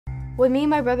When me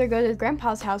and my brother go to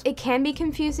Grandpa's house, it can be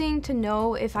confusing to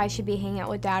know if I should be hanging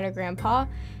out with Dad or Grandpa,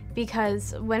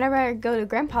 because whenever I go to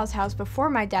Grandpa's house before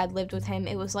my dad lived with him,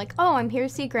 it was like, oh, I'm here to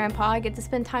see Grandpa, I get to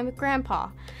spend time with Grandpa.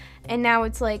 And now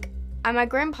it's like, I'm at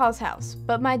Grandpa's house,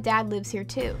 but my dad lives here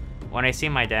too. When I see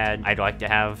my dad, I'd like to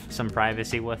have some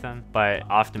privacy with him, but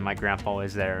often my grandpa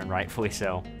is there, and rightfully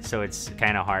so. So it's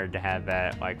kind of hard to have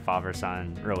that like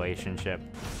father-son relationship.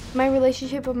 My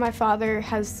relationship with my father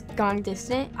has gone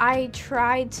distant. I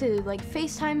tried to like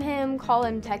FaceTime him, call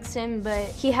him, text him, but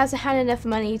he hasn't had enough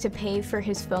money to pay for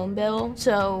his phone bill.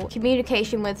 So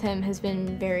communication with him has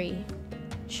been very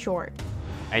short.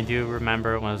 I do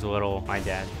remember when I was little, my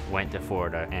dad went to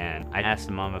Florida, and I asked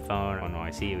him on the phone, when will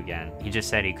I see you again? He just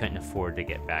said he couldn't afford to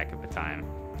get back at the time,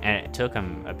 and it took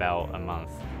him about a month.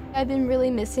 I've been really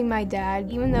missing my dad.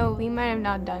 Even though we might have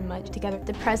not done much together,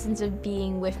 the presence of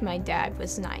being with my dad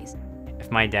was nice.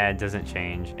 If my dad doesn't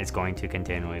change, it's going to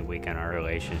continually weaken our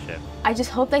relationship. I just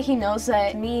hope that he knows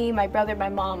that me, my brother, my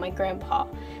mom, my grandpa,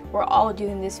 we're all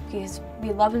doing this because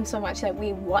we love him so much that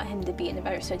we want him to be in a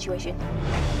better situation.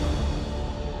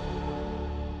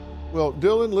 Well,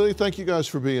 Dylan, Lilli, thank you guys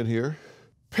for being here.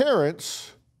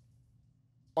 Parents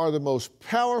are the most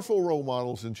powerful role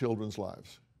models in children's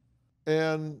lives.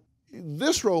 And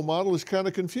this role model is kind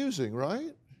of confusing,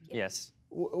 right? Yes.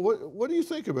 What do you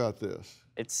think about this?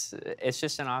 It's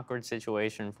just an awkward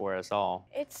situation for us all.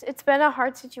 It's been a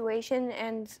hard situation,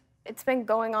 and it's been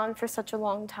going on for such a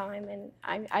long time,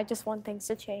 and I just want things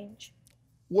to change.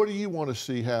 What do you want to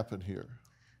see happen here?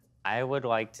 I would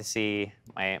like to see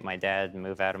my dad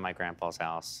move out of my grandpa's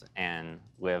house and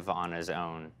live on his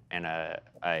own in a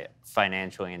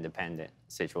financially independent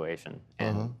situation,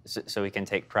 and so he can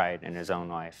take pride in his own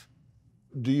life.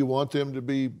 Do you want them to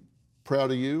be proud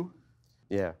of you?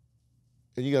 Yeah.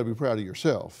 And you got to be proud of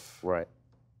yourself. Right.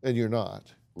 And you're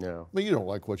not. No. I mean, you don't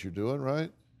like what you're doing,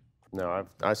 right? No,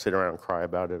 I sit around and cry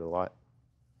about it a lot.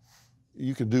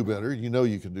 You can do better. You know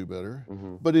you can do better.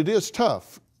 But it is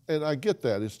tough. And I get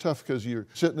that. It's tough because you're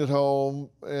sitting at home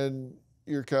and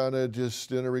you're kind of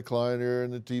just in a recliner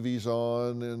and the TV's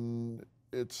on, and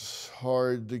it's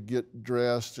hard to get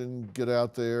dressed and get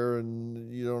out there,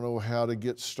 and you don't know how to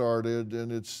get started,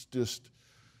 and it's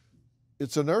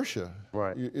inertia.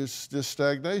 Right. It's just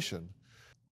stagnation.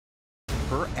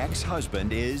 Her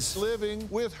ex-husband is living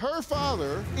with her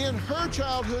father in her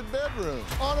childhood bedroom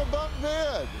on a bunk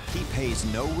bed. He pays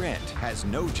no rent, has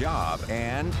no job,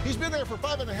 and he's been there for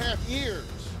 5.5 years.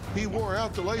 He wore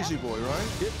out the lazy boy,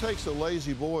 right? It takes a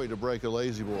lazy boy to break a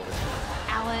lazy boy.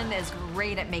 Alan is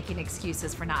great at making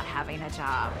excuses for not having a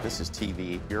job. This is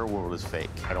TV. Your world is fake.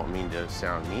 I don't mean to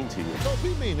sound mean to you. Don't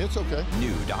be mean, it's okay.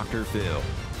 New Dr. Phil.